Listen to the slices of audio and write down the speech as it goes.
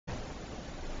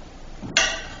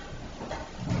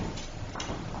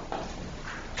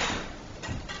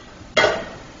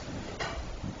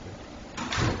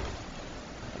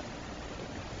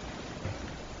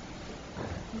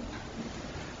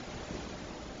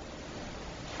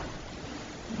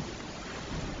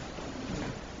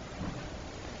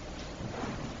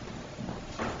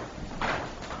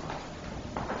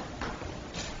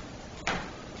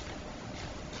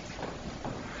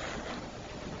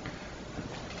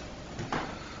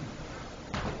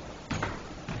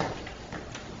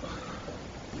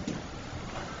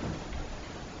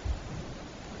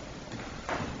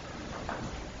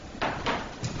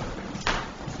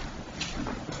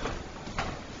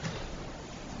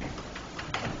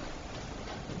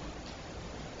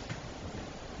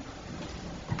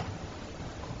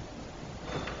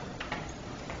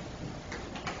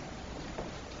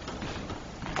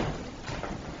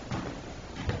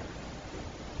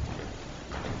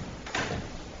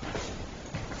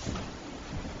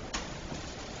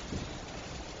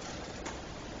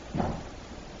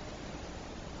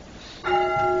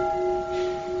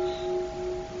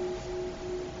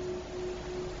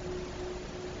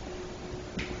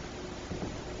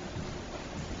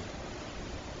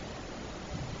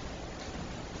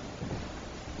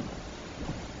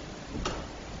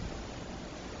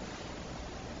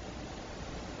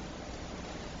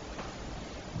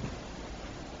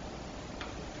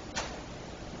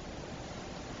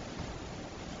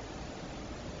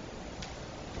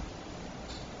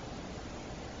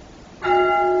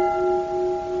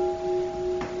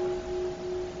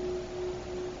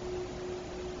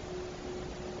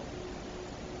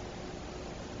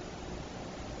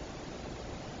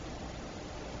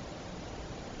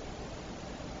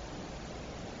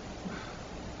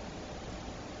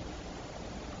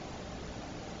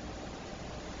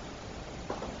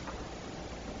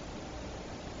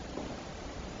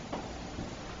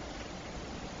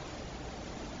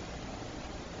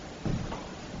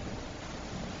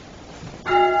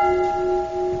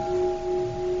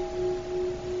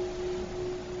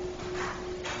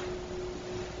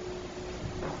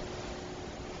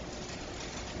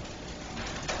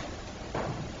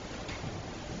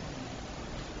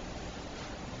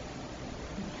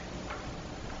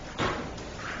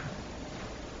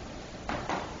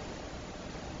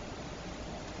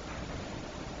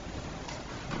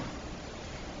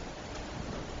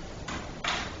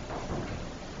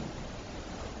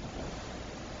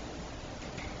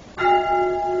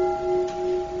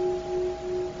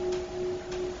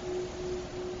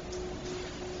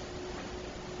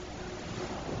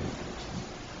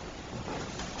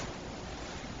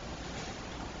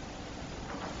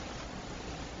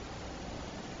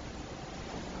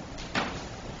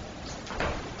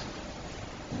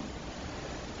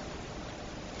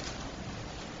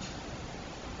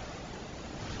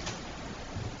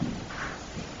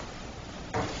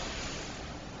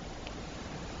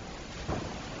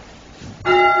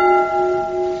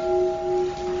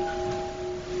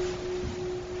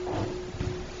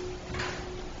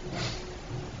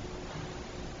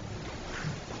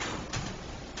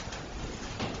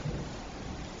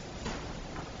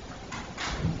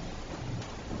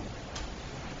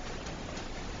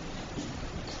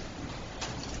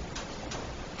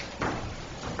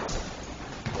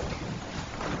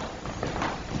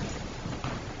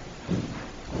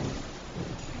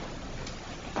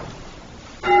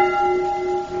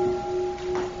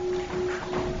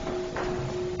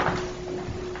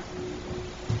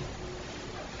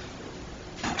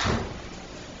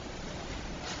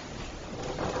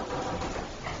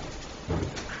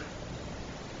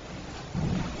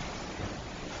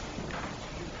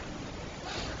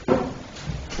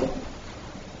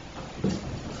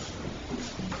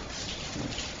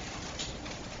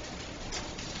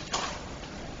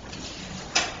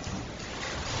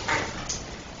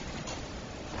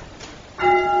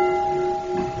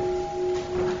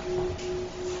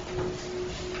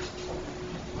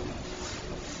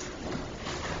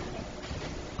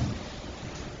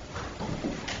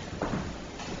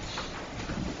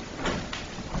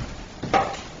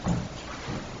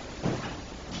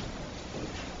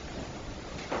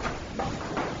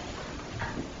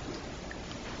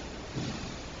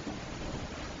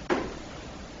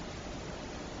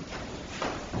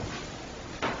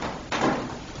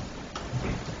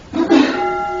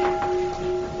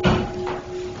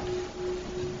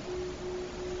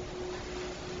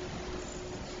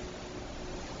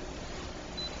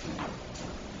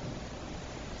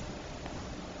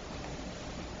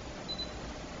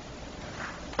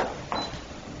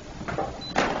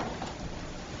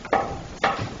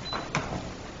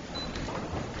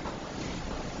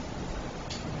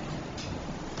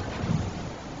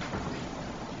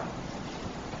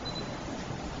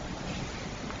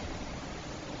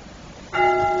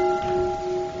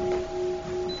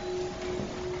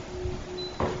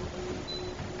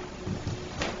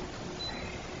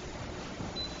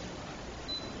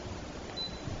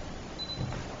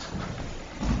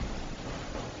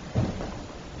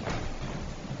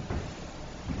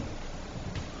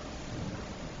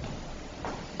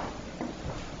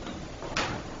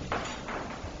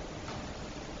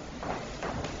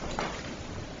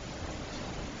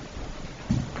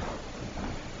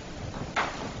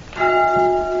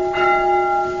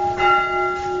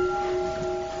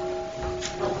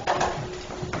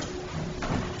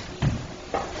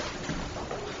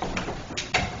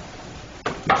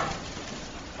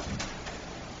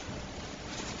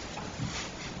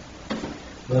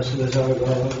Blessed is our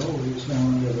God, always now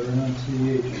and ever, and unto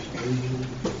the ages of ages.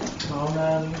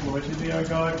 Amen. Glory to thee, our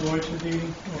God, glory to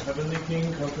thee, O heavenly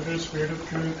King, Comforter, Spirit of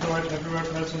truth, who art everywhere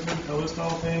present and fillest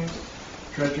all things,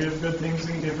 treasury of good things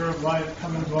and giver of life,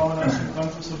 come and dwell in us and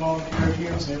cleanse us of all impurity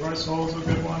and save our souls, O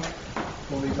good one.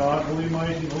 Holy God, holy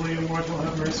mighty, holy immortal,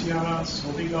 have mercy on us.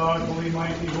 Holy God, holy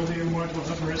mighty, holy immortal,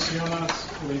 have mercy on us.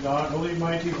 Holy God, holy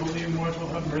mighty, holy immortal,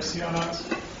 have mercy on us.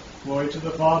 Glory to the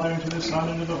Father, and to the Son,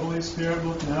 and to the Holy Spirit,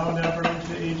 both now and ever, and to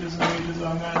the ages and ages.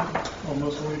 Amen. O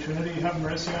most holy Trinity, have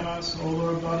mercy on us. O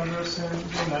Lord God of our sins,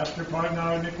 O Master, pardon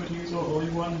our iniquities. O Holy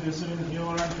One, visit and heal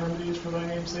our infirmities for thy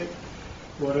name's sake.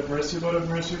 Lord of mercy, Lord of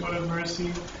mercy, Lord of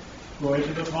mercy. Glory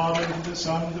to the Father, and to the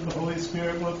Son, and to the Holy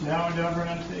Spirit, both now and ever,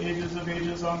 and unto the ages of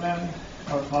ages. Amen.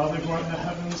 Our Father, who art in the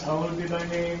heavens, hallowed be thy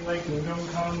name. Thy kingdom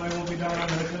come, thy will be done on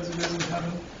earth as it is in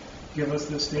heaven. Give us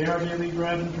this day our daily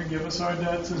bread, and forgive us our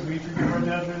debts as we forgive our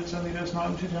debtors, and lead us not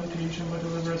into temptation, but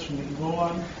deliver us from the evil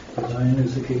one. For thine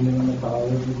is the kingdom and the power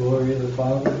and the glory of the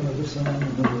Father, and of the Son,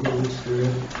 and of the Holy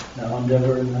Spirit, now and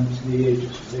ever, and unto the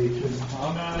ages of ages.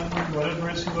 Amen. Lord have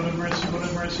mercy, Lord have mercy, Lord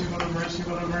have mercy, Lord have mercy,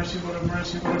 Lord have mercy, Lord have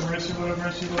mercy, Lord have mercy, Lord have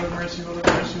mercy, Lord have mercy, Lord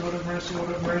have mercy, Lord have mercy, Lord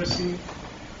have mercy.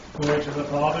 Glory to the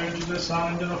Father, and to the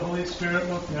Son, and to the Holy Spirit,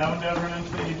 both now and ever, and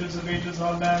unto the ages of ages.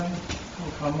 Amen. O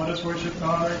come, let us worship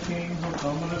God our King. O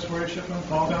come, let us worship and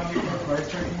fall down before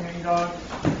Christ our King and God.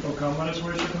 O come, let us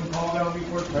worship and fall down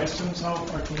before Christ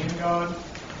himself, our King and God.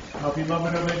 How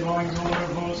beloved are thy dwellings, O Lord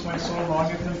of hosts. My soul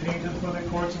longeth and fainteth for the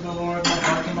courts of the Lord. My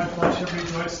heart and my flesh have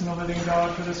rejoiced in the living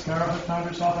God. For the sparrow hath found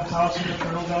herself a house, and the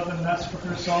turtle doth a nest for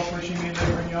herself, where she may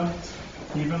lay her young.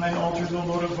 Even thine altars, O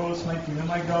Lord of hosts, my King and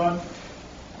my God.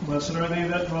 Blessed are they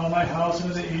that dwell in thy house,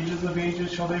 and to the ages of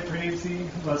ages shall they praise thee.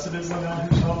 Blessed is the man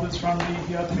whose help is from thee.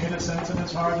 He hath made a sense in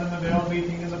his heart, and the veil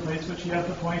weeping in the place which he hath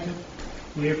appointed.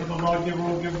 Yea, for the lawgiver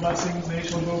will give blessings, they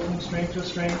shall go from strength to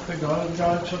strength. The God of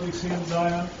gods shall be seen in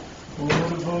Zion. O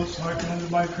Lord of hosts, hearken unto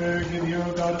my prayer. Give ear,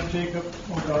 O God of Jacob.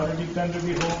 O God, our defender,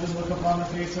 behold, and look upon the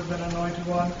face of thine anointed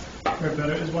one. For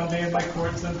better is one day in thy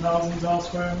courts than thousands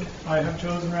elsewhere. I have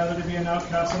chosen rather to be an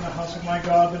outcast in the house of my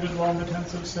God than to dwell in the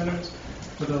tents of sinners.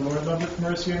 For the Lord loveth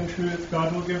mercy and truth.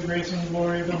 God will give grace and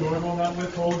glory. The Lord will not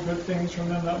withhold good things from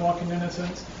them that walk in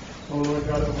innocence. O Lord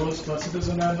God of hosts, blessed is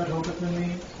the man that hopeth in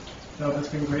thee. Thou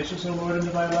hast been gracious, O Lord,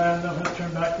 unto thy land. Thou hast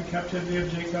turned back the captivity of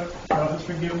Jacob. Thou hast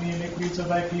forgiven the iniquities of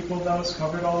thy people. Thou hast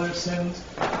covered all their sins.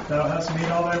 Thou hast made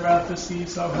all thy wrath to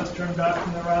cease. Thou hast turned back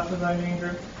from the wrath of thine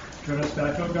anger. Turn us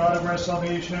back, O God of our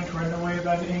salvation, and turn away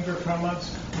thine anger from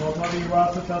us. Wilt thou be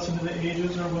wroth with us into the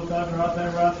ages, or wilt thou draw out thy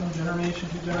wrath from generation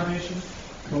to generation?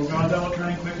 O God, thou wilt turn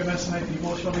and quicken us, and thy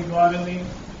people shall be glad in thee.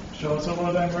 Show us, O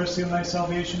Lord, thy mercy and thy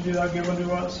salvation do thou give unto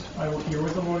us. I will hear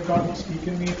what the Lord God will speak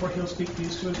in me, for he'll speak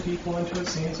peace to his people, and to his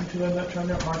saints, and to them that turn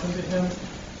their heart unto him.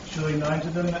 Surely nigh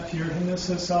to them that fear him is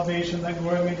his salvation, that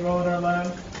glory may dwell in our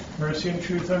land. Mercy and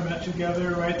truth are met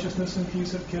together, righteousness and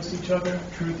peace have kissed each other.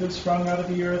 Truth is sprung out of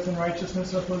the earth, and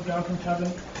righteousness hath flowed down from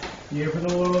heaven. Yea, for the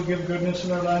Lord will give goodness,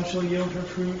 and our land shall yield her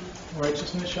fruit.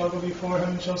 Righteousness shall go before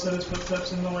him, and shall set his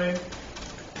footsteps in the way.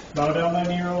 Bow down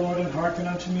thine ear, O Lord, and hearken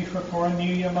unto me, for poor and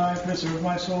needy am I. Preserve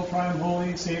my soul, for I am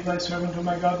holy. Save thy servant, O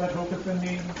my God, that hopeth in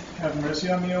thee. Have mercy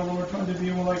on me, O Lord, for unto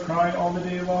thee will I cry all the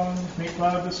day long. Make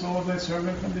glad the soul of thy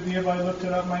servant, for unto thee have I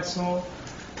lifted up my soul.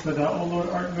 For thou, O Lord,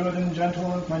 art good and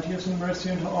gentle, and plenteous in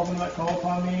mercy unto all them that call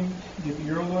upon thee. Give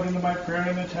ear, O Lord, unto my prayer,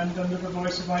 and attend unto the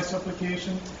voice of my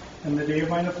supplication. In the day of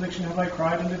mine affliction have I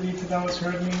cried unto thee, for thou hast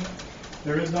heard me.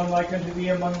 There is none like unto thee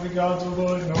among the gods, O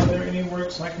Lord, nor are there any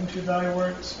works like unto thy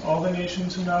works. All the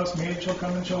nations whom thou hast made shall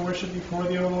come and shall worship before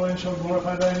thee, O Lord, and shall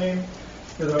glorify thy name.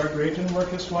 For thou art great and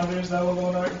workest wonders, thou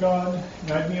alone art God.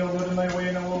 Guide me, O Lord, in thy way,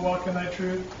 and I will walk in thy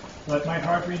truth. Let my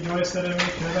heart rejoice that I may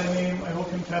fear thy name. I will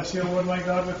confess thee, O Lord my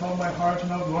God, with all my heart,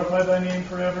 and I will glorify thy name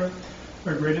forever.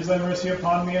 For great is thy mercy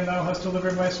upon me, and thou hast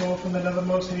delivered my soul from the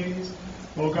nethermost Hades.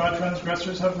 O God,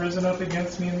 transgressors have risen up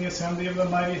against me, and the assembly of the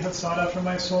mighty hath sought after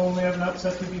my soul, and they have not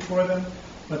set thee before them.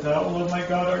 But thou, O Lord my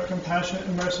God, art compassionate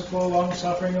and merciful,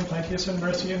 long-suffering, and plenteous in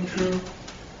mercy and truth.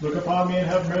 Look upon me and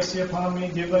have mercy upon me.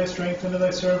 Give thy strength unto thy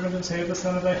servant, and save the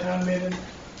son of thy handmaiden.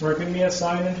 Work in me a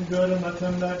sign unto good, and let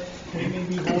them that hate me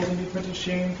behold and be put to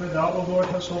shame. For thou, O Lord,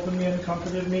 hast opened me and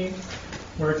comforted me.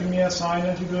 Work in me a sign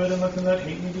unto good, and let them that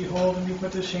hate me behold and be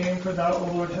put to shame. For thou,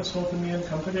 O Lord, hast opened me and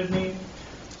comforted me.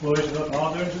 Glory to the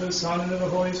Father, and to the Son, and to the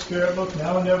Holy Spirit, both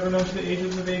now and ever, and unto the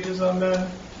ages of ages.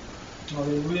 Amen.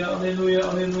 Alleluia, alleluia,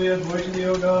 alleluia. Glory to thee,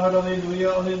 O God.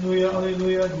 Alleluia, alleluia,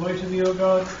 alleluia. Glory to thee, O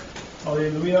God.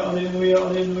 Alleluia, alleluia,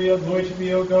 alleluia. Glory to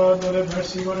thee, O God. Lord have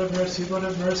mercy, Lord have mercy, Lord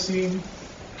have mercy.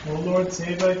 O Lord,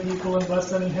 save thy people and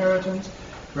bless thine inheritance.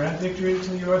 Grant victory to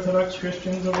the Orthodox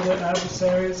Christians over their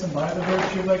adversaries, and by the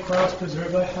virtue of thy cross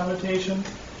preserve thy habitation.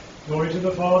 Glory to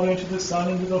the Father, and to the Son,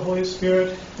 and to the Holy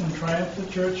Spirit. In triumph the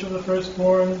Church of the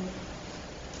firstborn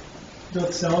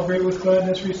doth celebrate with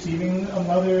gladness, receiving a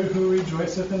mother who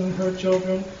rejoiceth in her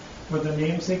children. For the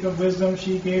namesake of wisdom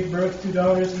she gave birth to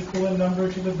daughters equal in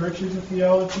number to the virtues of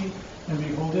theology, and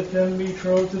beholdeth them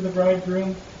betrothed to the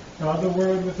bridegroom. God the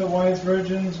Word with the wise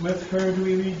virgins, with her do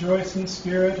we rejoice in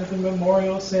spirit at the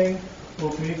memorial, saying,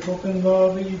 O faith, hope, and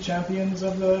love, ye champions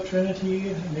of the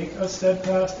Trinity, make us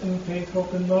steadfast in faith,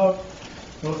 hope, and love,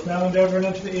 both now and ever and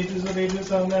unto the ages of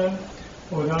ages. Amen.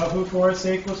 O thou who for our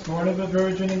sake wast born of a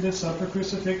virgin, and didst suffer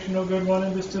crucifixion, O good one,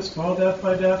 and didst dispel death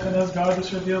by death, and as God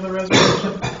didst reveal the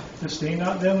resurrection, disdain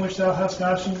not them which thou hast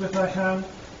fashioned with thy hand.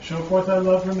 Show forth thy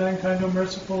love for mankind, O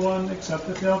merciful one. Accept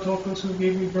the Theotokos who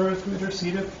gave thee birth, who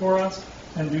intercedeth for us,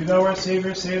 and do thou, our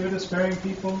Savior, save a despairing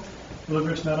people.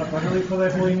 Deliver us not up utterly for thy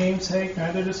holy name's sake,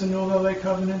 neither disannul thou thy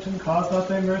covenant, and cause not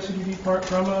thy mercy to depart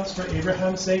from us. For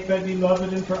Abraham's sake, thy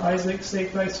beloved, and for Isaac's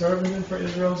sake, thy servant, and for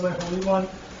Israel's thy holy one.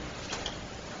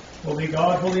 Holy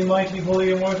God, holy mighty,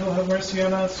 holy immortal, have mercy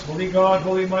on us. Holy God,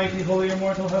 holy mighty, holy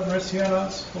immortal, have mercy on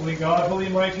us. Holy God, holy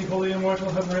mighty, holy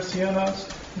immortal, have mercy on us.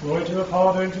 Glory to the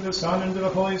Father, and to the Son, and to the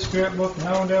Holy Spirit, both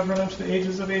now and ever, and unto the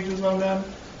ages of ages. Amen.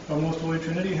 O most holy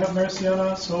Trinity, have mercy on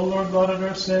us. O Lord, blot out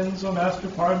our sins. O Master,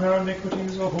 pardon our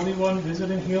iniquities. O Holy One,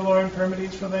 visit and heal our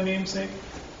infirmities for thy name's sake.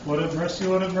 Lord have mercy,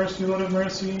 Lord have mercy, Lord have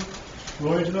mercy.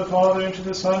 Glory to the Father, and to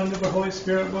the Son, and to the Holy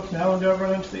Spirit, both now and ever,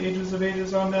 and unto the ages of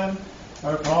ages. Amen.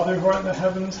 Our Father, who art in the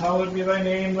heavens, hallowed be thy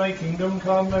name. Thy kingdom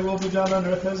come, thy will be done on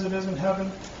earth as it is in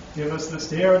heaven. Give us this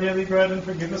day our daily bread, and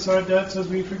forgive us our debts as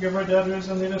we forgive our debtors,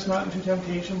 and lead us not into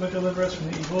temptation, but deliver us from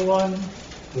the evil one.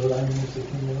 For thine is the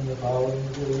kingdom, and the power, and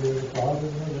the glory of the Father,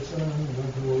 and of the Son, and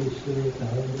of the Holy Spirit, now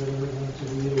and ever, and unto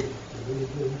the ages of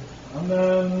ages.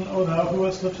 Amen. O thou who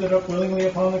wast lifted up willingly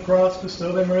upon the cross,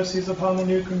 bestow thy mercies upon the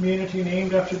new community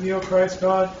named after thee, O Christ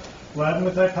God. Gladden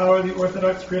with thy power the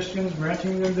Orthodox Christians,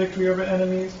 granting them victory over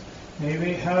enemies. May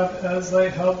they have as thy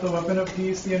help the weapon of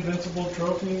peace, the invincible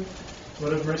trophy.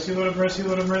 Lord have mercy, Lord have mercy,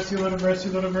 Lord have mercy, Lord have mercy,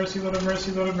 Lord have mercy, Lord have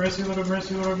mercy, Lord have mercy, Lord have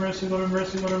mercy, Lord have mercy, Lord have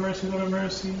mercy, Lord have mercy, Lord have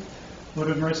mercy. Lord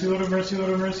have mercy, Lord have mercy,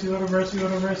 Lord have mercy, Lord have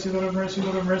mercy, Lord have mercy, Lord have mercy,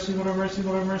 Lord have mercy, Lord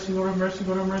have mercy, Lord have mercy,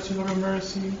 Lord have mercy, Lord have mercy, Lord have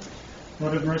mercy.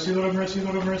 Lord have mercy, Lord have mercy,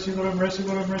 Lord have mercy, Lord have mercy, Lord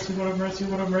have mercy, Lord have mercy,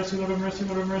 Lord have mercy, Lord have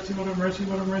mercy, Lord have mercy, Lord have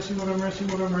mercy, Lord have mercy, Lord have mercy,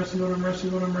 Lord have mercy, Lord have mercy,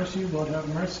 Lord have mercy, Lord have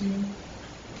mercy.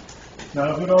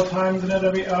 Now who at all times and at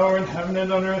every hour in heaven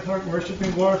and on earth art worshipped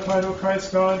and glorified, O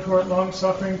Christ God, who art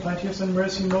long-suffering, plenteous in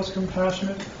mercy, most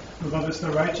compassionate, who lovest the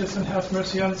righteous and hast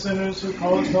mercy on sinners, who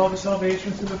callest all to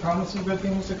salvation through the promise of good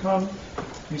things to come.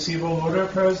 Receive, O Lord, our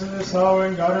prayers in this hour,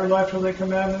 and guard our life with thy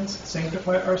commandments.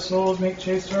 Sanctify our souls, make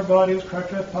chaste our bodies,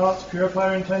 correct our thoughts, purify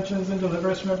our intentions, and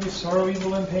deliver us from every sorrow,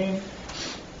 evil, and pain.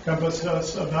 Compass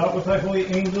us about with thy holy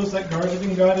angels, that guarded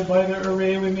and guided by their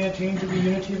array we may attain to the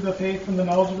unity of the faith and the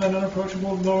knowledge of thine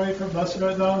unapproachable glory. For blessed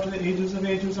art thou unto the ages of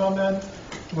ages. Amen.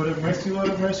 Lord have mercy, Lord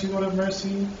have mercy, Lord have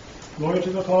mercy. Glory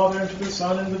to the Father, and to the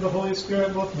Son, and to the Holy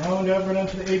Spirit, both now and ever, and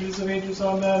unto the ages of ages.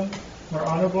 Amen. More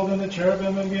honorable than the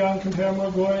cherubim, and beyond compare more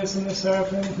glorious than the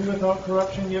seraphim, who without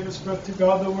corruption gavest birth to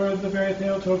God the Word, the very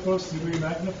Theotokos, thee we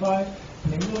magnify.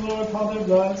 In the name of the Lord, Father,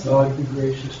 bless. God be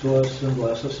gracious to us, and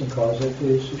bless us, and cause thy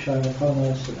face to shine upon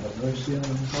us, and have mercy on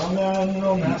us. Amen.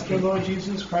 O Master, Lord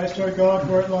Jesus Christ, our God,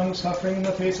 who art long-suffering in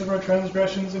the face of our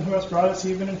transgressions, and who hast brought us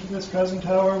even into this present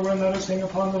hour, wherein let us hang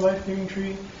upon the life-giving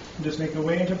tree, and just make a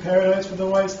way into paradise for the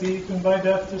wise thief, and by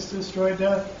death just destroy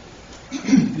death.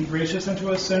 Be gracious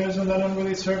unto us sinners, and thine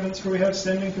unworthy servants, for we have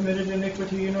sinned and committed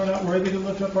iniquity, and are not worthy to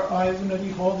lift up our eyes and to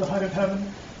behold the height of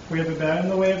heaven. We have abandoned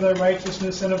the way of thy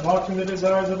righteousness, and have walked in the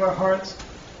desires of our hearts.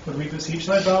 But we beseech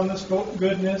thy boundless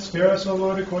goodness, spare us, O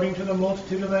Lord, according to the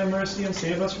multitude of thy mercy, and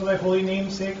save us for thy holy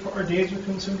name's sake, for our days are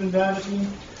consumed in vanity.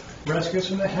 Rescue us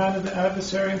from the hand of the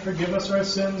adversary, and forgive us our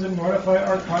sins, and mortify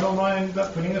our carnal mind,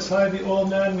 that putting aside the old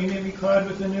man, we may be clad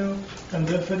with the new, and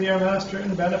live for thee, our Master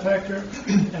and Benefactor,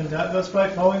 and that thus by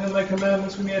following in thy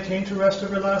commandments we may attain to rest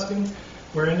everlasting,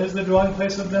 wherein is the dwelling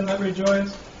place of them that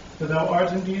rejoice. For thou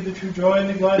art indeed the true joy and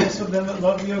the gladness of them that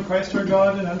love thee, O Christ our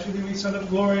God, and unto thee we Son of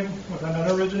glory, with thine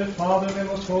unoriginate Father, thy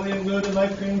most holy and good and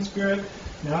life-giving Spirit,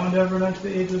 now and ever and unto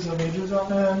the ages of ages.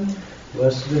 Amen.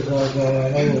 Blessed is our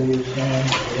God, always,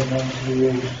 and unto the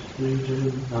ages of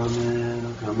ages. Amen.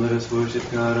 Oh, come, let us worship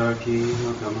God our King.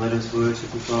 Oh, come, let us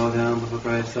worship and fall down before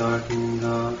Christ our King and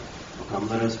God. Oh, come,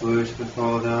 let us worship and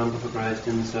fall down before Christ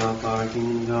himself, our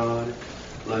King and God.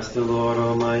 Bless the Lord,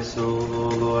 O my soul. O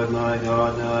Lord, my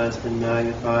God, thou hast been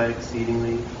magnified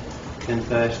exceedingly.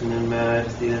 Confession and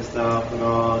majesty hast thou put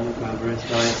on, who coverest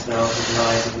thyself with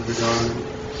light of the adornment,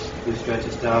 who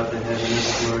stretchest out the heaven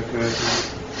as it were a curtain,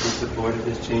 who supporteth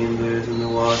his chambers in the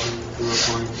waters, who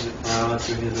appointeth the clouds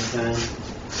for his ascent,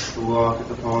 who walketh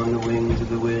upon the wings of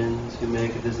the winds, who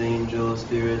maketh his angels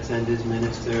spirits and his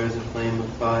ministers a flame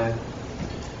of fire,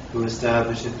 who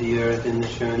establisheth the earth in the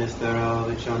sureness thereof,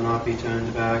 it shall not be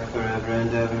turned back forever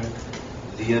and ever.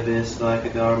 The abyss like a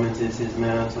garment is his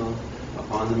mantle,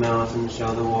 upon the mountains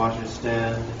shall the waters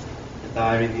stand. At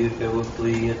thy rebuke they will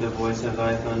flee, at the voice of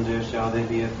thy thunder shall they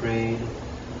be afraid.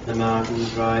 The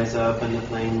mountains rise up, and the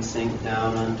plains sink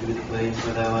down unto the place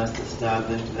where thou hast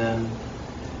established them.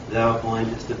 Thou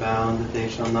appointest a bound that they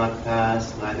shall not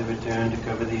pass, neither return to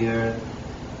cover the earth.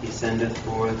 He sendeth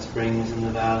forth springs in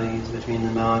the valleys, between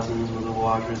the mountains will the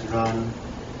waters run.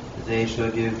 They shall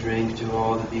give drink to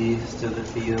all the beasts of the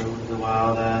field, the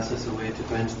wild asses away to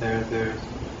quench their thirst.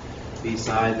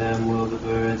 Beside them will the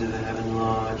birds of the heaven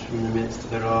lodge, from the midst of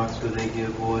the rocks will they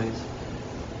give voice.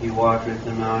 He watereth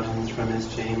the mountains from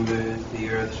his chambers, the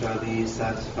earth shall be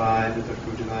satisfied with the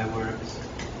fruit of thy works.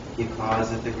 He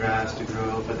causeth the grass to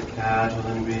grow for the cattle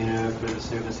and green herb for the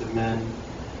service of men,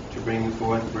 to bring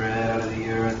forth bread out of the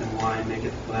earth, and wine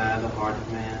maketh glad the heart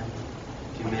of man.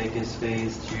 To make his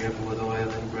face cheerful with oil,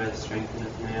 and bread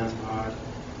strengtheneth man's heart.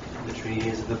 The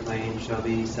trees of the plain shall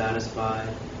be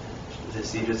satisfied, the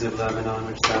cedars of Lebanon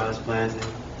which thou hast planted.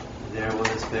 There will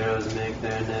the sparrows make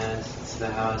their nests,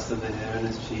 the house of the heron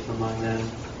is chief among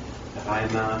them. The high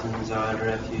mountains are a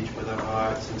refuge for their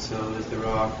hearts, and so is the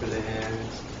rock for the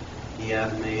hares. He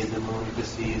hath made the moon for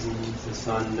seasons, the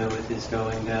sun knoweth his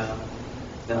going down.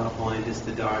 Thou appointest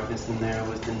the darkness, and there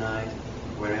was the night,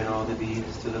 wherein all the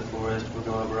beasts of the forest will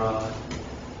go abroad,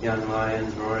 young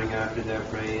lions roaring after their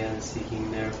prey, and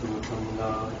seeking their food from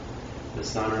God. The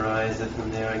sun ariseth,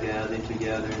 and they are gathered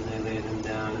together, and they lay them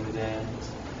down in the dens.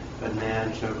 But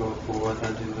man shall go forth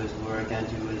unto his work, and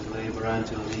to his labor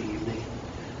until the evening.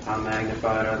 How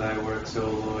magnified are thy works, O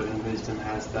Lord, and wisdom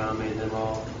hast thou made them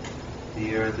all.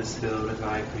 The earth is filled with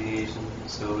thy creation,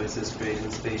 so is this great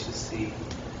and spacious sea.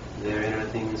 Therein are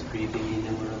things creeping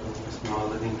innumerable, small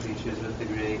living creatures with the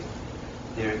great.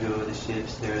 There go the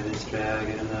ships, there this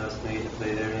dragon, and thou hast made to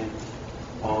play therein.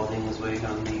 All things wait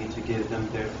on thee to give them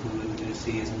their food in due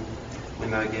season.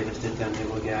 When thou givest it them, they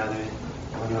will gather it.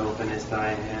 When thou openest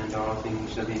thy hand, all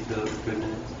things shall be filled with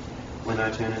goodness. When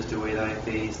thou turnest away thy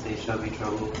face, they shall be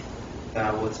troubled.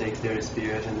 Thou wilt take their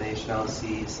spirit, and they shall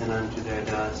cease, and unto their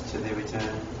dust shall they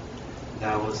return.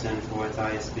 Thou wilt send forth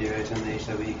thy spirit, and they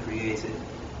shall be created,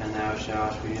 and thou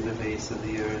shalt renew the face of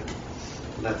the earth.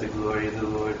 Let the glory of the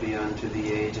Lord be unto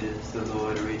the ages. The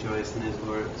Lord rejoice in his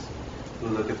works. Who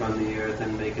looketh on the earth,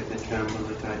 and maketh it tremble,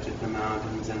 who toucheth the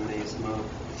mountains, and they smoke.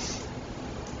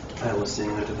 I will sing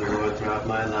unto the Lord throughout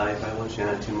my life. I will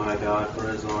chant to my God for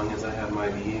as long as I have my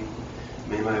being.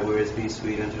 May my words be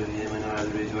sweet unto him, and I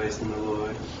will rejoice in the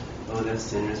Lord. O that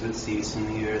sinners would cease from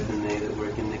the earth, and they that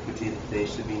work iniquity, that they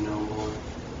should be no more.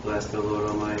 Bless the Lord,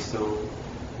 O my soul.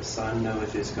 The sun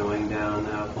knoweth his going down,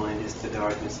 thou appointest the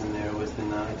darkness, and there was the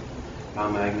night. How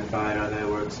magnified are thy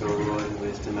works, O Lord, and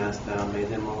wisdom hast thou made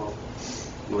them all.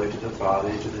 Glory to the Father,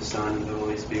 and to the Son, and to the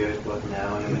Holy Spirit, both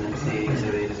now and ever, and in the ages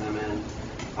of ages. Amen.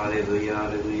 Hallelujah,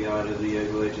 hallelujah, hallelujah,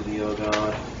 glory to thee, O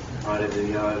God.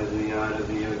 Hallelujah, hallelujah,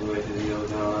 hallelujah, glory to thee, O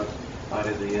God.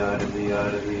 Hallelujah, hallelujah,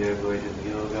 hallelujah, glory to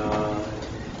thee, O God.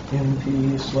 In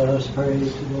peace, let us pray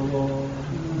to the Lord.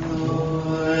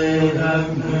 Lord,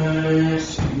 have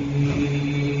mercy.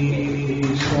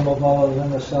 Peace from above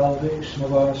and the salvation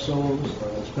of our souls,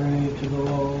 let us pray to the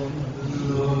Lord.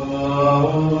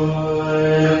 Lord,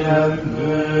 have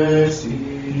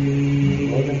mercy.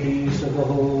 For the peace of the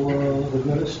whole world, the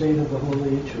good estate of the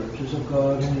holy churches of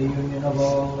God, and the union of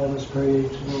all, let us pray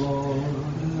to the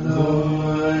Lord.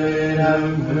 Lord,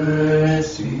 have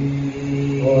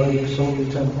mercy. For this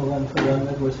holy temple, and for them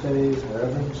that with faith,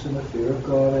 reverence, and the fear of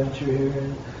God enter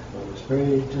herein, let us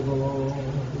pray to the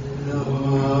Lord.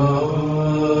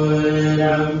 Lord,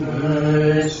 have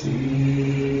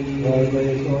mercy. Lord,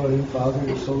 lay glory, Father,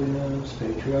 His Holiness,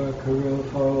 Patriarch Kirill,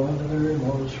 follow and the very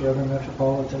most Reverend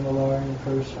Metropolitan Ilarion,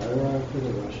 First Hierarch for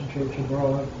the Russian Church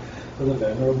abroad, for the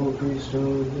venerable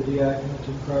priesthood, the diaconate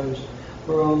in Christ,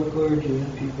 for all the clergy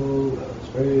and people, let us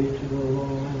pray to the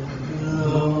Lord.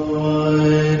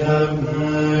 Lord, have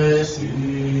mercy.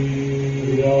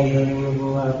 The all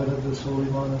venerable abbot of this holy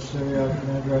monastery,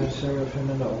 Archimandrite Seraphim,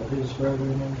 and all his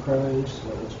brethren in Christ,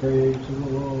 let us pray to the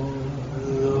Lord.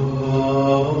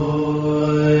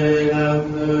 Lord, have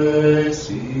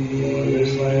mercy. For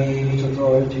this land, its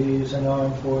authorities and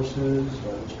armed forces,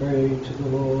 let us pray to the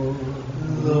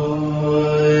Lord.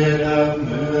 Lord, have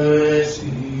mercy.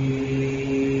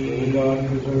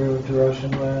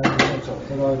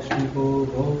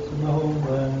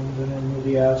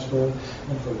 prosper,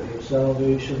 and for their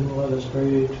salvation let us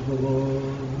pray to the Lord.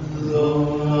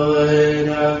 Lord,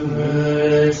 have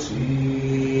mercy.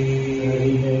 That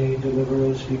he may deliver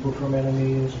his people from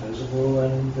enemies, visible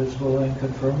and invisible, and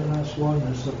confirm in us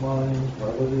oneness of mind,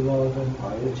 brotherly love, and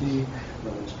piety.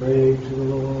 Let us pray to the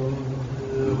Lord.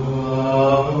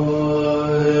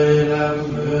 Lord, have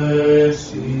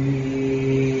mercy.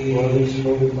 For this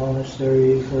holy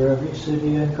monastery, for every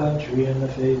city and country, and the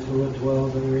faithful that dwell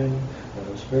therein, let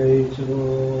us pray to the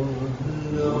Lord.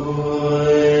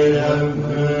 Lord, have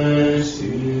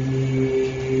mercy.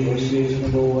 For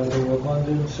seasonable weather,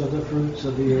 abundance of the fruits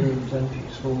of the earth, and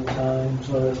peaceful times,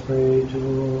 let us pray to the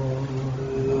Lord.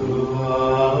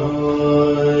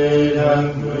 Lord,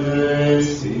 have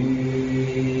mercy.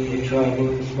 For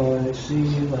travelers by sea,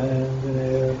 land, and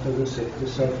air, for the sick, the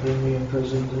suffering, the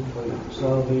imprisoned, and for their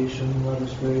salvation, let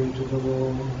us pray to the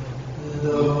Lord.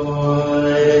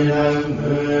 Lord, have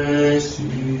mercy.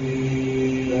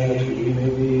 That we may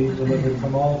be delivered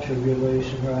from all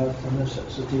tribulation, wrath, and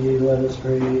necessity, let us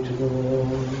pray to the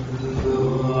Lord.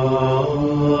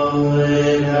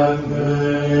 Lord, have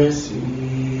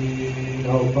mercy.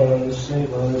 Help us,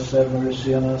 save us, have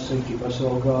mercy on us, and keep us,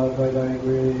 O God, by thy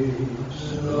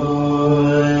grace.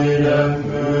 Lord, have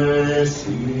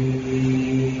mercy.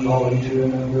 Calling to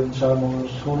remembrance our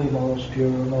most holy, most pure,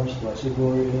 most blessed,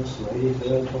 glorious Lady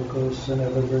Theotokos, and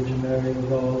ever Virgin Mary,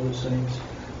 with all the saints,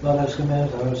 let us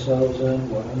commit ourselves and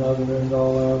one another and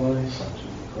all our life unto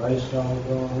Christ our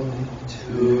God.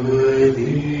 To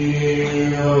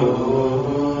thee, O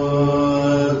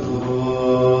Lord.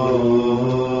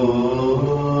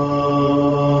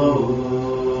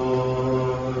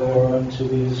 For unto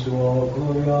thee is due all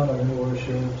glory, honor, and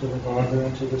worship, to the Father,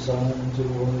 and to the Son, and to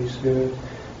the Holy Spirit,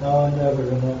 now and ever,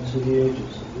 and unto the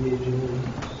ages of the ages.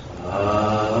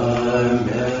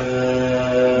 Amen.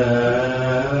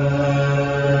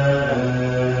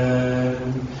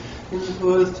 In the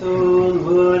fourth tone,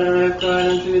 Lord, I have cried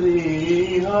unto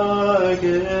thee,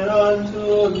 hearken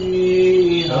unto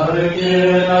me,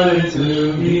 Hearken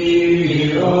unto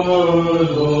me, O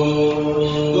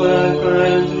Lord. Lord, I have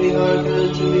cried unto thee, hearken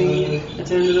unto me,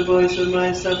 attend to the voice of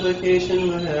my supplication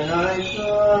when I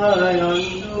cry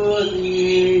unto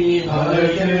thee.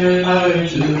 Hearken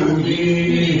unto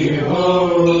me, O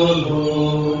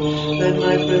Lord. Let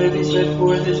my prayer be set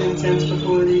forth as incense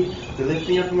before thee, the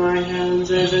lifting up my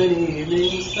hands as an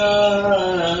evening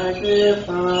sacrifice.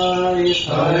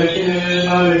 Hearken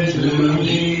unto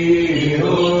me, O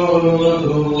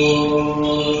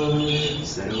Lord.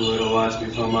 Set a word to wash me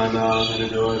from my mouth, and a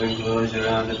door of enclosure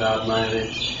round about my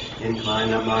lips. Incline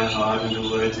not my heart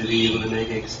unto words of evil, to make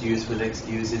excuse with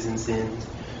excuses and sins,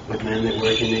 with men that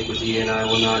work iniquity, and I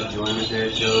will not join with their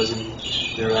chosen.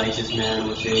 The righteous man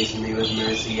will chasten me with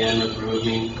mercy and reprove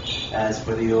me. As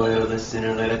for the oil of the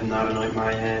sinner, let it not anoint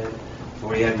my head.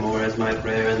 For yet more is my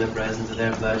prayer in the presence of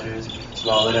their pleasures,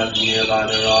 swallowed up near by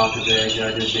the rock of their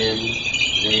judges in.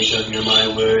 They shall hear my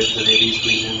words, for they be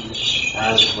sweetened.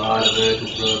 As the clod of earth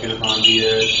is broken upon the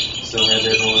earth, so have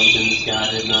their bones been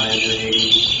scattered nigh unto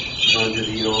Hades. Unto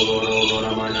thee, O Lord,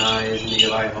 are mine eyes, and thee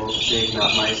have I hope. Take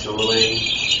not my soul away.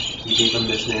 Keep me from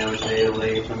the snare which they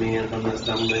lay from me, and from the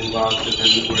stumbling blocks of them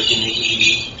that work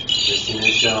iniquity. The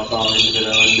sinner shall fall into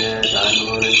their own net, time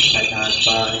alone as I pass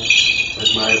by.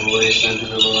 With my voice unto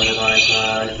the Lord have I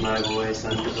cried, with my voice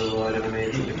unto the Lord have I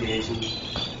made supplication.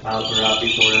 I'll pour out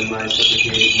before him my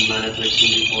supplication, mine affliction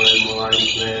before him will I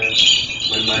declare.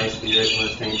 When my spirit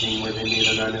was fainting within me,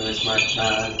 the none who is my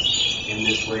paths. In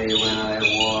this way when I have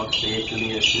walked, they to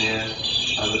me a snare.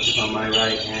 I looked upon my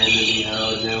right hand and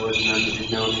beheld, and there was none that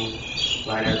did know me.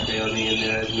 Light hath failed me, and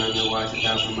there is none that watcheth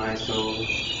out for my soul.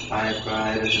 I have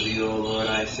cried unto thee, O Lord,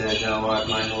 I said, thou art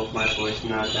my hope, my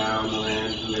portion art thou in the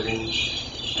land of the living.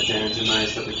 Attend to my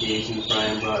supplication, for I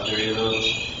am brought very low.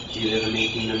 Deliver me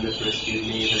from them that persecute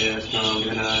me, for they are stronger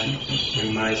than I.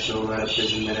 Bring my soul out of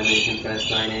prison, that I may confess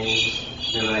thy name.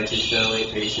 The righteous shall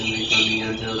wait patiently from me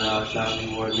until thou shalt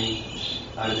reward me.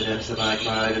 Out of the depths have I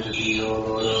cried unto thee, O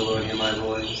Lord, hear my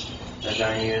voice. Let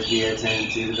thine ears be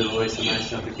attentive to the voice of my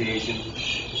supplication.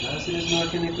 Thou sinnest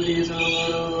not iniquities, O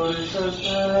Lord, is thou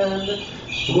stand.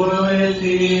 For with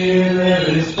thee there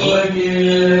is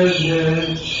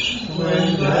forgiveness.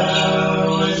 When thou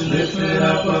wast lifted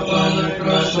up upon the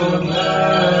cross, O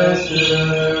Master,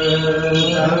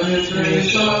 thou didst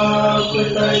raise up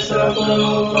with thyself the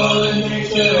whole fallen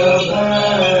nature of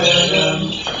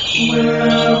Adam.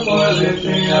 Wherefore,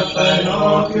 lifting up thine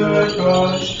all pure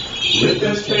cross, with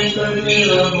the strength of thee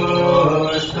the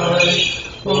Most High,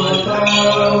 for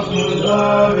thou who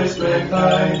lovest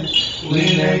mankind,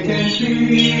 We make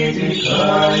entreaty,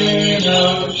 crying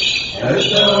out,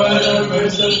 as thou art a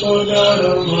merciful God,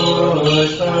 O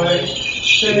Most High.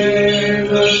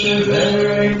 Save us to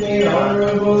venerate the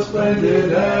honorable,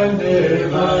 splendid, and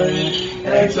divine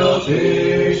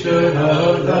exaltation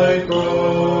of thy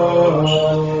cross.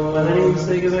 For the name's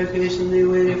sake have I patiently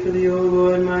waited for thee, O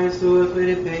Lord. My soul hath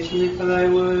waited patiently for thy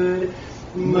word.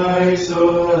 My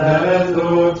soul hath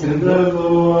hoped in the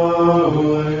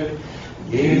Lord,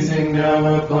 gazing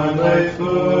now upon thy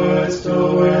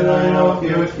footstool where thine off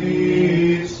your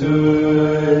feet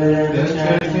stood, and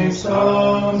chanting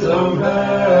psalms, O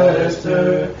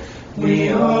Master. We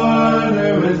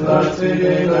honor with love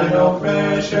today thine all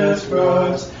precious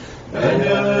cross, and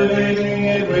elevating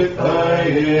it with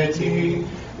piety,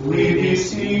 we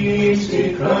beseech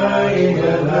thee, crying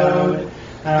aloud,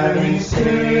 having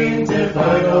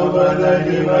sanctified all by thy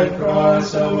divine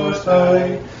cross, O Most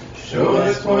High, show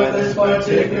us forth as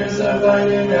partakers of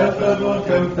thine ineffable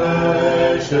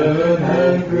compassion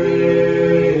and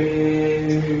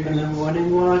grace. From the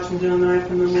morning watch until night,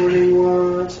 from the morning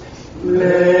watch,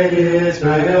 Let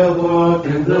Israel walk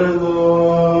in the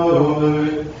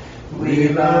Lord. We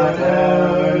bow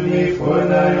down before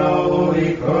thine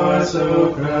all-holy cross,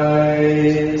 O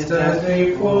Christ, as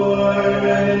before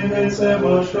an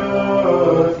invincible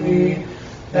trophy,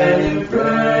 an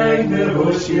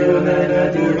impregnable shield and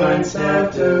a divine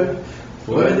scepter,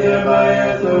 for thereby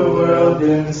hath the world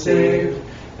been saved,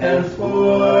 and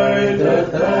for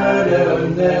doth that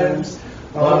evidence,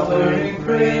 offering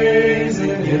praise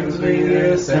in hymns we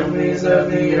the assemblies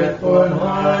of the earth born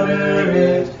honor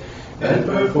it, and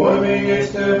performing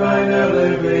its divine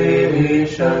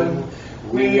elevation,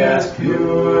 we ask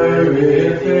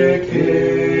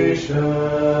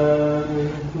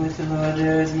purification. with the Lord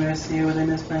there is mercy, within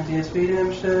his plenteous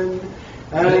redemption.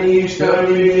 And he shall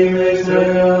redeem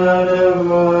Israel out of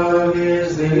all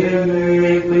his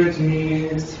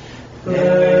iniquities,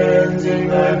 cleansing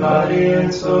thy body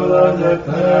and soul of the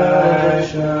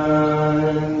passions.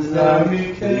 Thou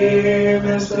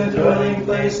becamest the dwelling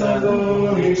place of the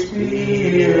Holy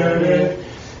Spirit,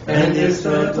 and didst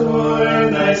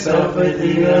adorn thyself with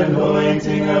the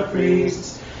anointing of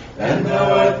priests, and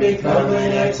thou art become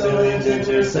an excellent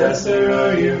intercessor,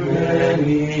 O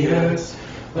Eumenius,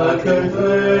 a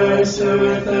converser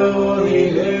with the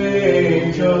holy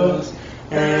angels,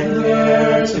 and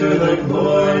heir to the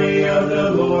glory of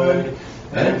the Lord,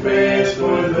 and prayers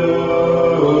for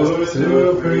those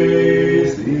who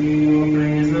praise thee.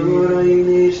 Praise the Lord, all ye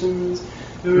nations.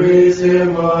 Praise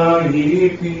him, all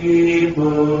ye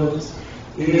peoples,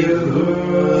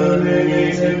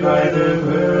 illuminated by the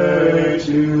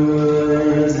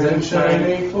virtues, and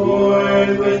shining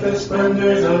forth with the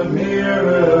splendors of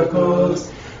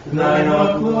miracles. Thine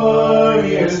all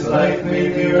glorious light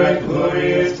made thee right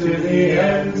glorious to the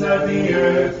ends of the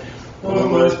earth, O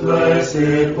most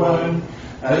blessed one,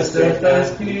 a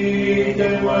steadfast peak,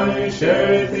 and one who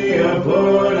shareth the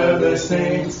abode of the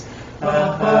saints,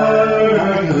 a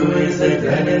hierarch who is the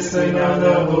denizen of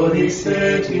the holy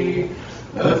city,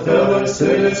 a fellow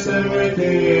citizen with the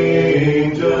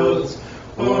angels,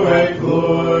 O right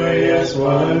glorious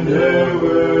wonder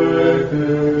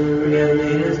worker. And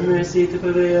may his mercy to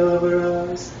prevail over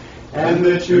us. And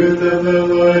the truth of the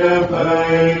Lord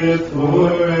abideth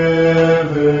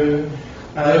forever.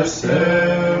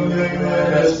 Assembling,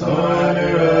 let us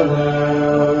honor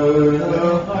aloud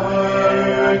the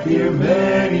hierarch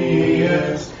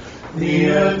Eumenius, the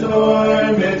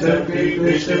adornment of great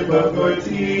Bishop of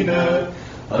Cortina,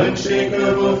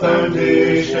 unshakable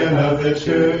foundation of the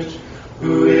Church,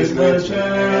 who is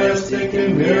majestic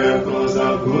in miracles,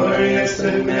 all glorious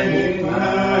in many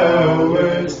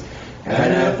powers,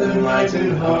 and hath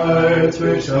enlightened hearts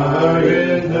which are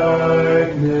in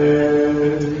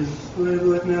darkness. Live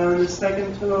with now in the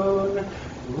second tone.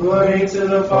 Glory to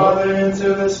the Father, and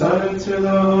to the Son, and to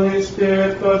the Holy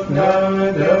Spirit, both now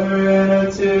and ever, and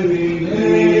unto the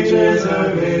ages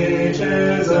of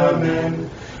ages. Amen.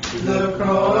 The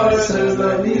cross is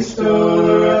the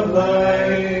bestower of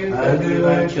life, a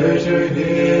divine treasure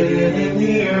hidden in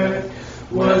the earth,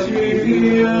 was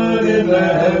revealed in the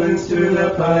heavens to the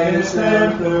pious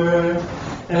emperor,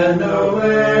 and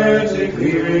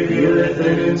noetically revealeth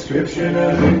an inscription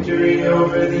of victory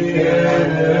over the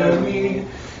enemy,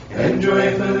 and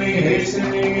joyfully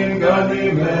hastening in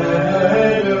godly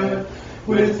manner,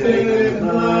 with faith and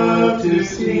love to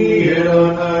see it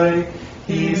on high,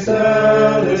 he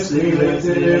zealously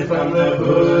lifted it from the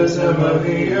bosom of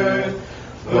the earth,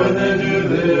 for the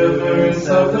deliverance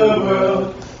of the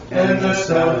world, and the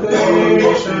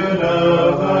salvation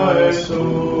of our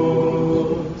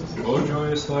souls. O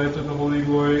joyous sight of the holy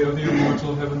glory of the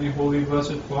immortal, heavenly, holy,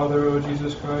 blessed Father, O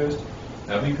Jesus Christ.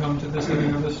 Having come to the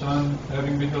setting of the sun,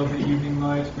 having beheld the evening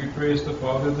light, we praise the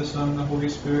Father, the Son, and the Holy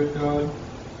Spirit, God.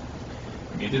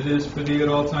 Meet it is for thee at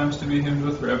all times to be hymned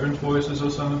with reverent voices, O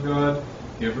Son of God,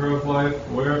 giver of life,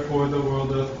 wherefore the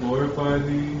world doth glorify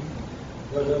thee.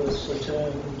 Let us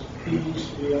attend. Peace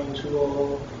be unto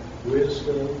all.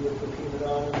 Wisdom with the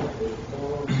kingdom and the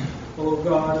faithful. O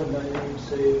God, in thy name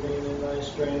save me, and in thy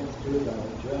strength do thou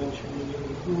judge me.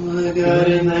 O God,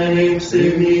 in thy name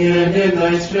save me, and in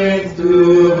thy strength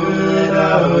do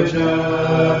thou judge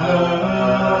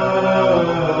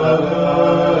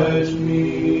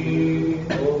me.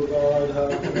 O God,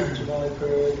 hearken unto my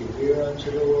prayer, give ear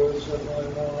unto the words of my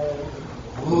mouth.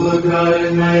 O God,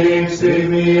 in thy name save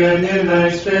me, and in thy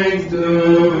strength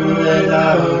do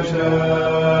thou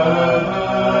judge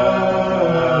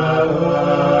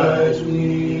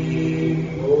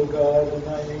me. O God, in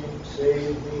thy name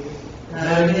save me,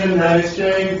 And in thy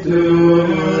strength do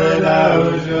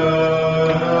thou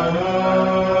judge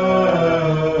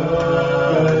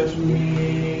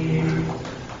me.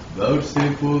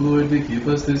 Vouchsafe, O Lord, to keep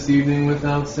us this evening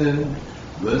without sin.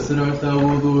 Blessed art thou,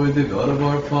 O Lord, the God of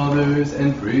our fathers,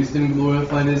 and praised and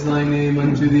glorified is thy name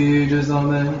unto the ages.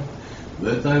 Amen.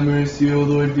 Let thy mercy, O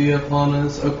Lord, be upon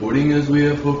us, according as we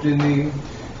have hoped in thee.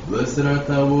 Blessed art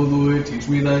thou, O Lord, teach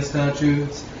me thy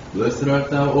statutes. Blessed art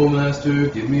thou, O Master,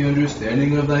 give me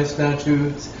understanding of thy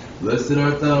statutes. Blessed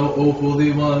art thou, O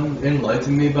Holy One,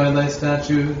 enlighten me by thy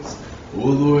statutes. O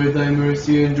Lord, thy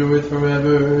mercy endureth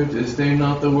forever. Disdain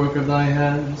not the work of thy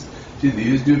hands. To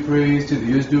thee is due praise, to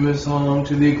thee is due a song,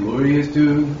 to thee glory is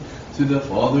due. To the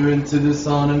Father, and to the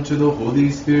Son, and to the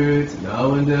Holy Spirit,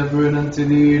 now and ever, and unto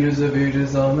the ages of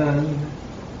ages. Amen.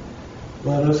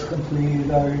 let us complete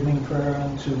our evening prayer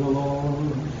unto the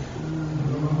Lord.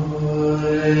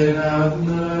 Lord, have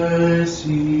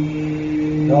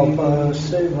mercy. Help us,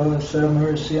 save us, have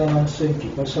mercy on us, and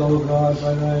keep us, O God,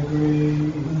 by thy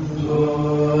grace.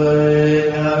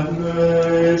 Lord, have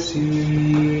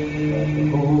mercy. That the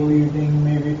whole evening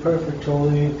may be perfect,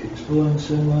 holy, peaceful, and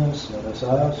sinless. Let us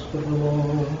ask of the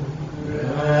Lord.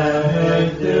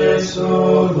 Grant this,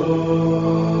 O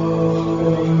Lord.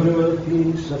 The angel of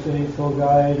peace, a faithful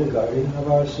guide, a guardian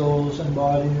of our souls and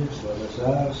bodies. Let us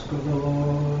ask of the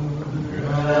Lord.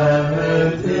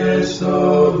 Grant this,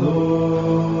 O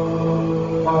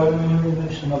Lord. Pardon and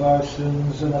remission of our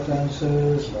sins and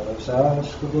offenses. Let us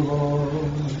ask of the Lord.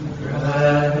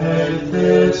 Grant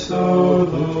this, O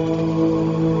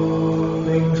Lord.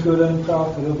 Things good and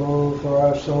profitable for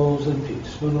our souls and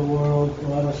peace for the world.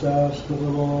 Let us ask of the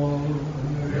Lord.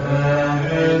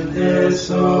 Grant this,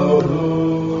 O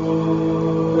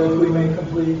Lord. That we may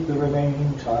complete the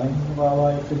remaining time of our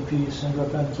life in peace and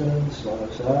repentance, let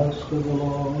us ask of the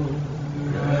Lord.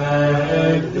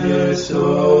 Grant this,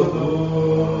 O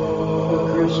Lord.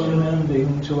 A Christian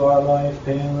ending to our life,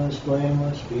 painless,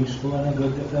 blameless, peaceful, and a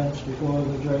good defense before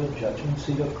the dread judgment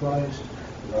seat of Christ,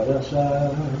 let us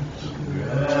ask.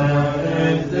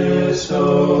 Grant this,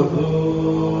 O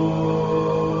Lord.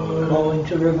 Calling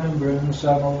to remembrance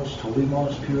our most holy,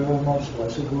 most pure, most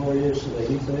blessed, glorious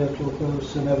Lady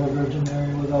Theotokos, and ever Virgin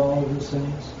Mary with all the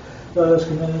saints, let us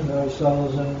commend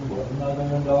ourselves and one another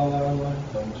and all our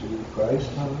life unto Christ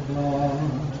our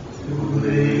God.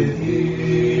 With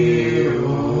thee, O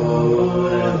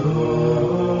Lord.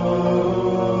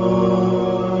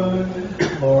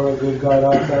 Lord, good God,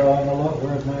 art thou and the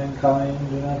lover of mankind,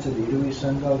 and unto thee do we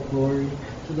send up glory,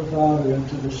 to the Father, and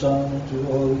to the Son, and to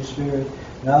the Holy Spirit,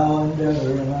 now and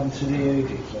ever, and unto the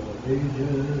ages of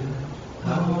ages.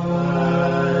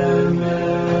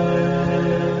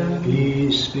 Amen.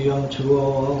 Peace be unto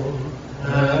all.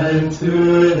 And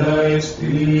to thy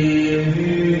spirit.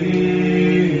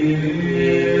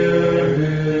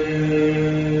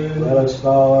 Let us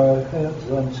bow our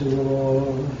heads unto the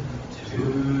Lord.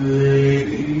 To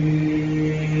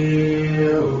thee,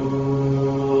 O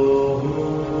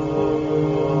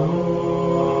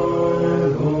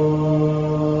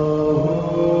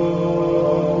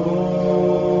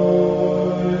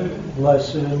Lord.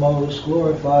 Blessed and most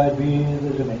glorified be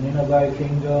the dominion of thy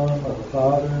kingdom, of the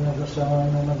Father, and of the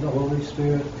Son, and of the Holy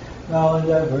Spirit, now and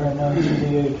ever, and unto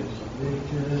the ages of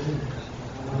ages.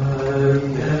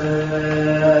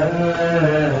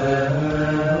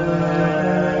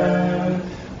 Amen.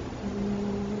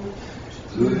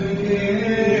 To thee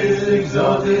is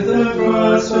exalted the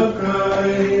cross of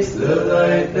Christ, the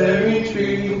light-bearing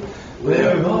tree,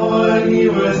 whereon he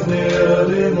was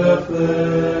nailed in the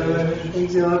flesh.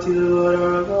 Exalt ye the Lord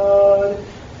our God,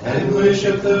 and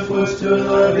worship the footstool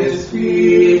of his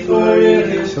feet, for it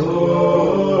is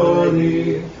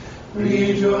holy.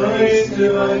 Rejoice,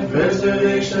 divine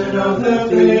preservation of the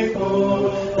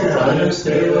faithful, and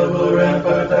unassailable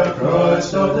rampart, the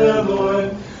cross of the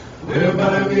Lord,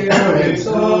 whereby we are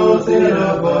exalted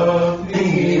above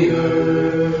the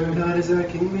earth. God is our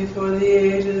King before the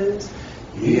ages.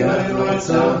 He hath brought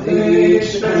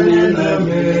salvation in the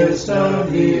midst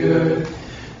of the earth.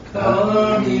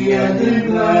 Come ye and in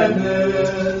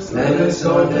gladness, let us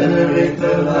all venerate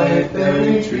the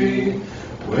life-bearing tree,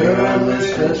 whereon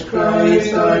was stretched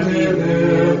Christ our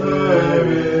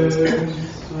deliverance.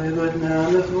 I look now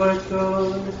on the fourth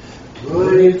God.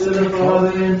 Glory to the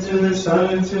Father, and to the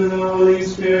Son, and to the Holy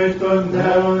Spirit, both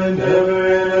now and ever,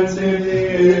 and unto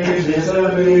the ages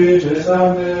of ages.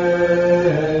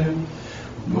 Amen.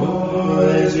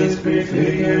 Moses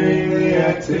prefiguring the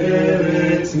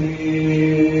activity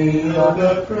of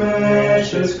the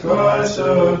precious cross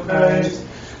of Christ,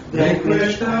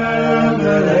 vanquished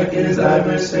Amalek, his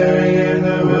adversary, in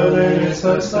the wilderness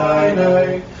of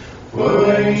Sinai. For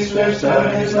when he stretched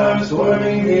out his arms,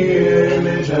 forming the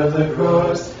image of the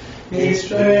cross, he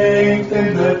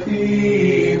strengthened the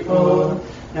people.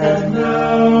 And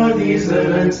now these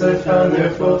events have found their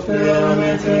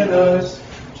fulfillment in us.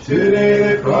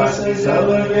 Today the cross is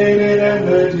elevated and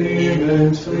the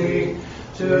demons flee.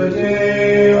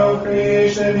 Today all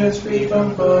creation is free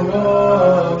from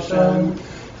corruption.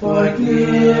 For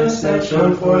gifts have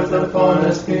shone forth upon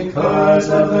us because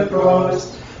of the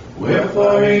cross.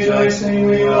 Wherefore rejoicing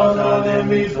we all bow them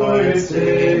before you,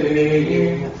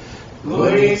 saying,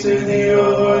 Glory to thee, O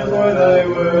Lord, for thy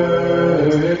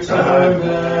works are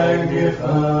magnified.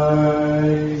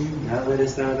 Now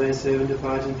lettest thou thy servant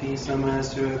depart in peace, O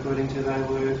Master, according to thy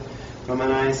word. For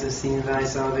mine eyes have seen thy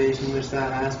salvation, which thou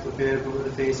hast prepared before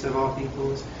the face of all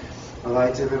peoples, a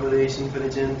light of revelation for the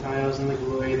Gentiles, and the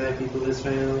glory of thy people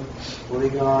Israel. Holy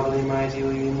God, holy mighty,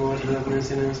 holy immortal, have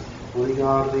mercy on us. Holy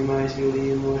God, holy mighty,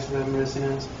 holy immortal, have mercy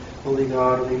on us. Holy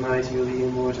God, holy mighty, holy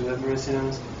immortal, have mercy on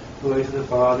us. Glory to the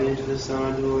Father, and to the Son,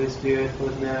 and to the Holy Spirit,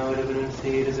 both now and ever, and at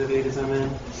the ages of ages.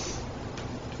 Amen.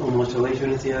 O most holy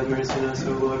Trinity, have mercy on us.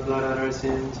 O Lord, blot out our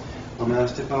sins. O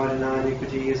Master, pardon our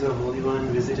iniquities. O Holy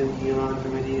One, visit and heal our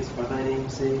infirmities for thy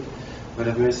name's sake. Lord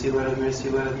have mercy, Lord have mercy,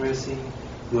 Lord have mercy.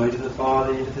 Glory to the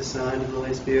Father, and to the Son, and to the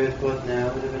Holy Spirit, both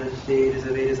now and ever, and at the ages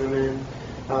of ages. Amen.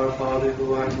 Our Father,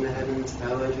 who art in the heavens,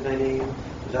 hallowed be thy name.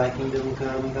 Thy kingdom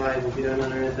come, thy will be done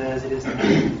on earth as it is in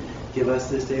heaven. Give us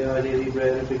this day our daily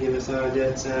bread, and forgive us our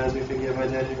debts as we forgive our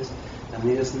debtors. And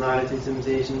lead us not into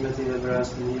temptation, but deliver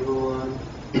us from the evil one.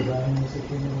 Thine is the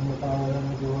kingdom, and the power, and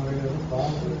the glory of the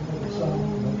Father, and of the Son,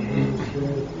 and of the Holy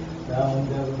Spirit, now and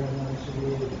ever, and unto the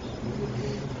ages of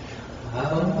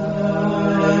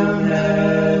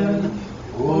Amen.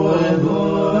 O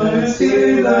Lord,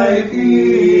 save thy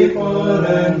people,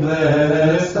 and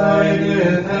bless thine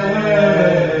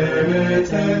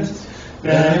inheritance.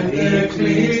 Grant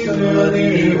victory to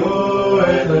the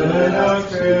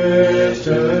Orthodox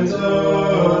Christians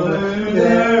over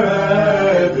their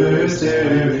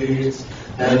adversaries,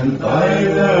 and by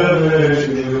the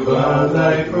virtue of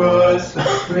thy cross,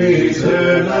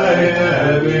 preserve thy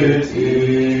habitation.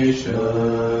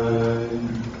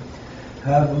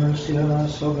 Have mercy on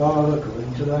us, O God,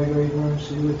 according to thy great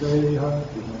mercy, with thy heart,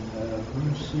 have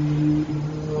mercy.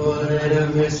 Lord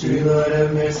have mercy, Lord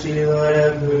have mercy, Lord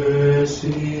have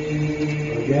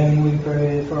mercy. Again we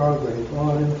pray for our great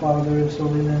Lord and Father, His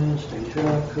Holiness,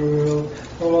 Patriarch Kirill,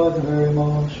 O Lord, the very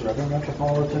most Reverend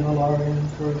Metropolitan Ilarion,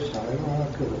 First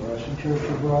Hierarch of the Russian Church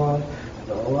abroad,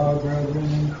 and all our brethren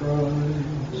in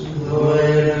Christ. Lord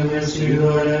have mercy,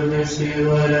 Lord have mercy,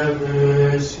 Lord have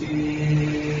mercy.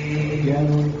 Again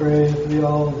we pray for the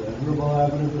all-venerable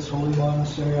abbot of this holy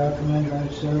monastery,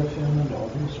 Archimandrite Seraphim, and all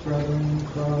his brethren in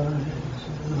Christ.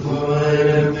 Lord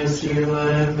have mercy,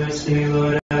 Lord have mercy,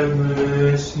 Lord have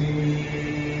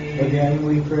mercy. Again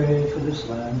we pray for this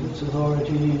land, its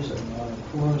authorities, and armed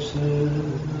forces.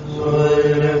 Lord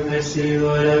have mercy,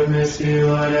 Lord have mercy,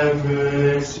 Lord have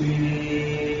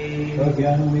mercy.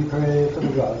 Again we pray for the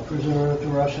God preserve the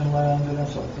Russian land and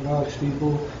its Orthodox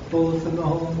people, both in the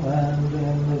homeland and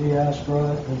in the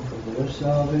diaspora, and for their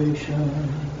salvation.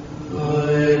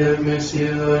 Lord have mercy,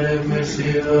 Lord have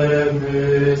mercy, Lord have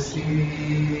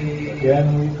mercy. Again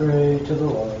we pray to the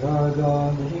Lord our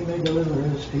God, that He may deliver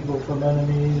His people from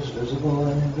enemies, visible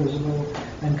and invisible,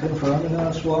 and confirm in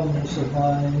us oneness of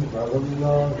mind, brotherly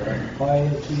love, and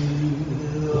piety.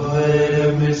 Lord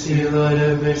have mercy, Lord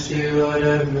have mercy, Lord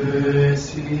have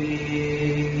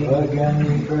mercy. Again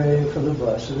we pray for the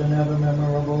blessed and ever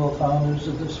memorable founders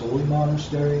of this holy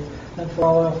monastery, and for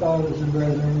all our fathers and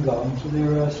brethren gone to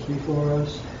their rest before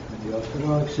us, and the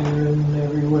Orthodox here and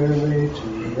everywhere laid to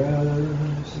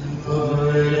rest.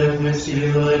 Lord have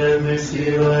mercy, Lord have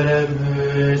mercy, Lord have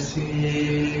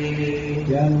mercy.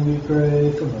 Again we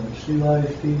pray for mercy,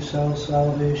 life, peace, health,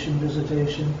 salvation,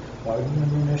 visitation, pardon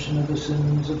and remission of the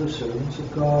sins of the servants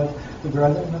of God, the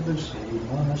brethren of this holy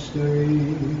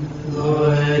monastery.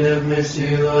 Lord have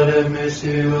mercy, Lord have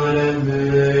mercy, Lord have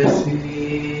mercy.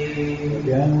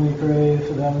 Again we pray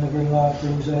for them that bring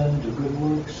offerings and do good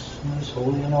works in this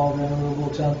holy and all venerable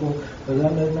temple, for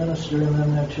them that minister and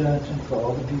them that chant, and for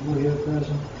all the people here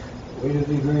present. Way to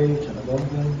be great and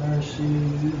abundant mercy.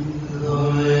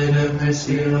 Lord have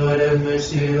mercy, Lord have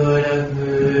mercy, Lord have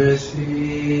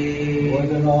mercy. More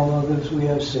than all others we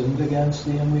have sinned against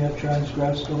thee, and we have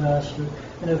transgressed, O Master.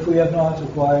 And if we have not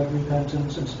acquired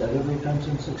repentance, instead of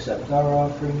repentance accept our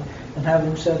offering, and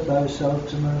having set thyself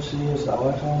to mercy as thou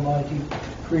art almighty,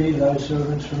 free thy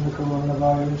servants from the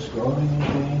coronavirus, groaning in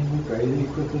pain, we pray thee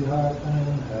quickly hearken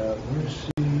and have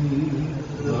mercy.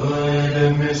 Lord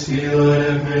have mercy, Lord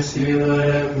have mercy, Lord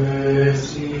have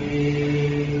mercy.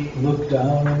 Look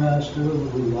down, O Master,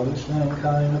 who lovest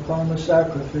mankind, upon the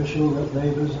sacrificial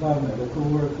labors of our medical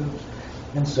workers,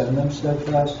 and send them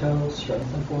steadfast health,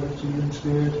 strength and fortitude and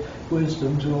spirit,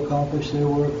 wisdom to accomplish their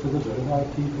work for the good of our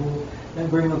people, and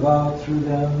bring about through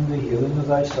them the healing of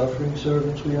thy suffering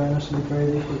servants. We earnestly pray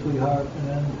thee, quickly hearken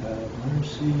and have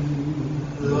mercy.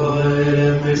 Lord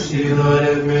have mercy, Lord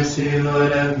have mercy,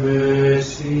 Lord have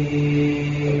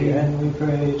mercy. Again we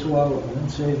pray to our Lord and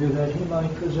Savior that he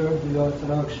might preserve the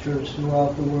Orthodox Church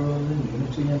throughout the world in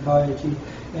unity and piety,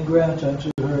 and grant unto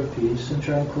her peace and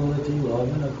tranquility, love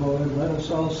and accord. Let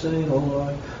us all say, O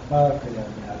Lord, hearken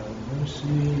and have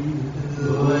mercy.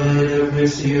 Lord have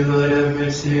mercy, Lord have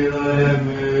mercy, Lord have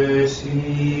mercy.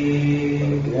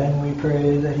 Again we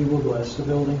pray that he will bless the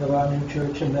building of our new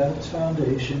church, and that its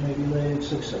foundation may be laid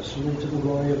successfully to the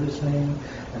glory of his name,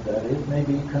 and that it may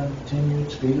be continued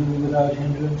speedily without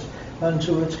hindrance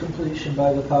unto its completion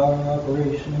by the power and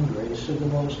operation and grace of the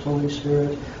most Holy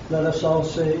Spirit. Let us all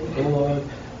say, O Lord,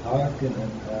 hearken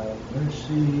and have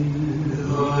mercy.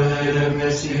 Lord have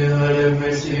mercy, Lord have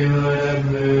mercy, Lord have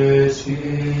mercy.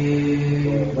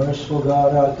 O merciful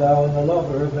God, art thou and the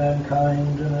lover of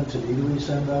mankind, and unto thee we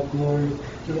send up glory,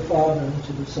 to the Father, and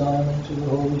to the Son, and to the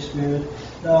Holy Spirit,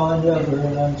 now and ever,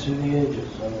 and unto the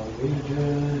ages of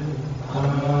ages.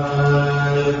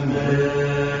 Amen.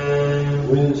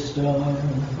 Wisdom,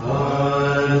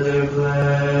 Father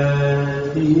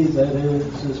bless. he that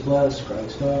is blessed,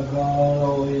 Christ our God,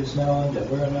 always, now and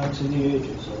ever, and unto the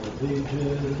ages of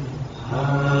ages.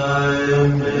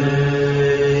 Amen.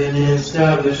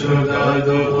 Establish, O God,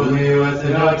 the holy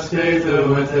Orthodox faith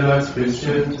of Orthodox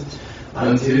Christians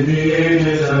unto the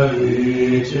ages of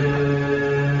ages.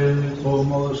 O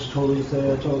most holy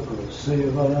Theotokos,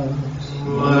 save us.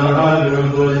 More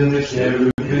honorable than the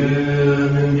cherubim,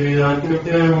 and beyond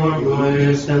compare more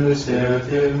glorious than the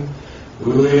seraphim,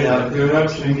 who without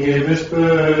corruption gave us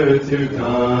birth through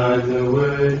God the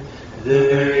Word, the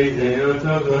very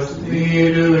Theotokos,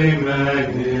 thee do we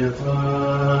magnify.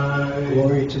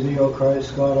 Glory to thee, O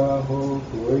Christ, God our hope.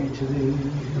 Glory to thee.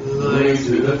 Glory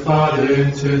to the Father,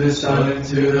 and to the Son, and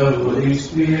to the Holy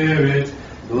Spirit,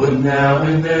 both now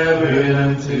and ever, and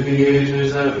unto the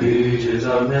ages of ages.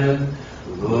 Amen.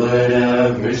 Lord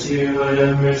have mercy, Lord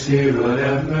have mercy, Lord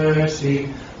have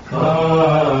mercy.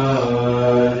 Father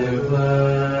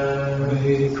bless.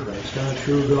 May Christ our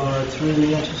true God, through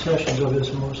the intercessions of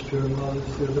his most pure love,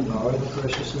 through the power of the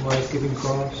precious and life-giving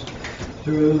cross,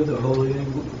 through the holy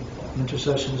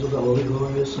intercessions of the holy,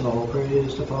 glorious, and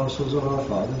all-praised apostles of our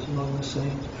fathers among the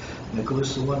saints,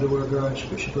 Nicholas the wonder-worker,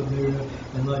 Archbishop of Myra,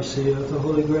 and Lycia, the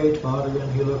holy great martyr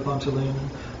and healer Pantaleon,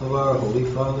 of our holy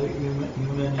father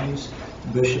Eumenius,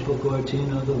 Bishop of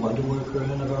Gortina, the wonder-worker,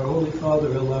 and of our holy father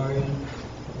Hilarion,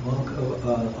 monk of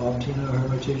Optina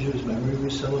Hermitage, whose memory we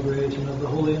celebrate, and of the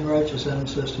holy and righteous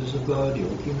ancestors of God,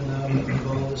 Joachim and Anna, and of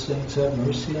all the saints. Have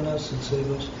mercy on us and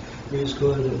save us, for his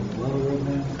good and the lover of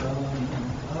mankind.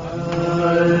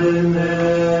 Amen.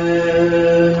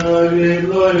 Our great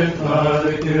Lord and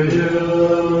Father,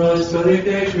 Kirill, most holy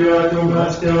Patriarch of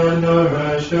Moscow and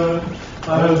Russia,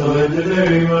 our Lord, the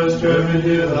very most Reverend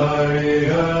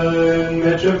Hilarion,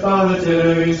 Metropolitan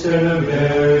of Eastern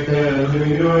America and New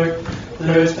York,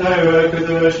 First Hierarch of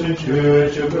the Russian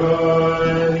Church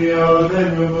abroad, the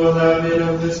all-venerable abbot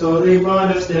of this holy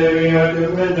monastery,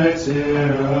 Archimandrite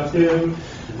Seraphim,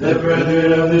 the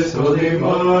brethren of this holy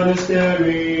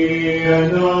monastery,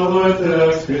 and all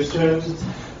Orthodox Christians,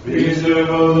 preserve,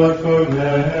 O Lord, for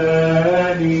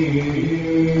many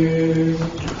years.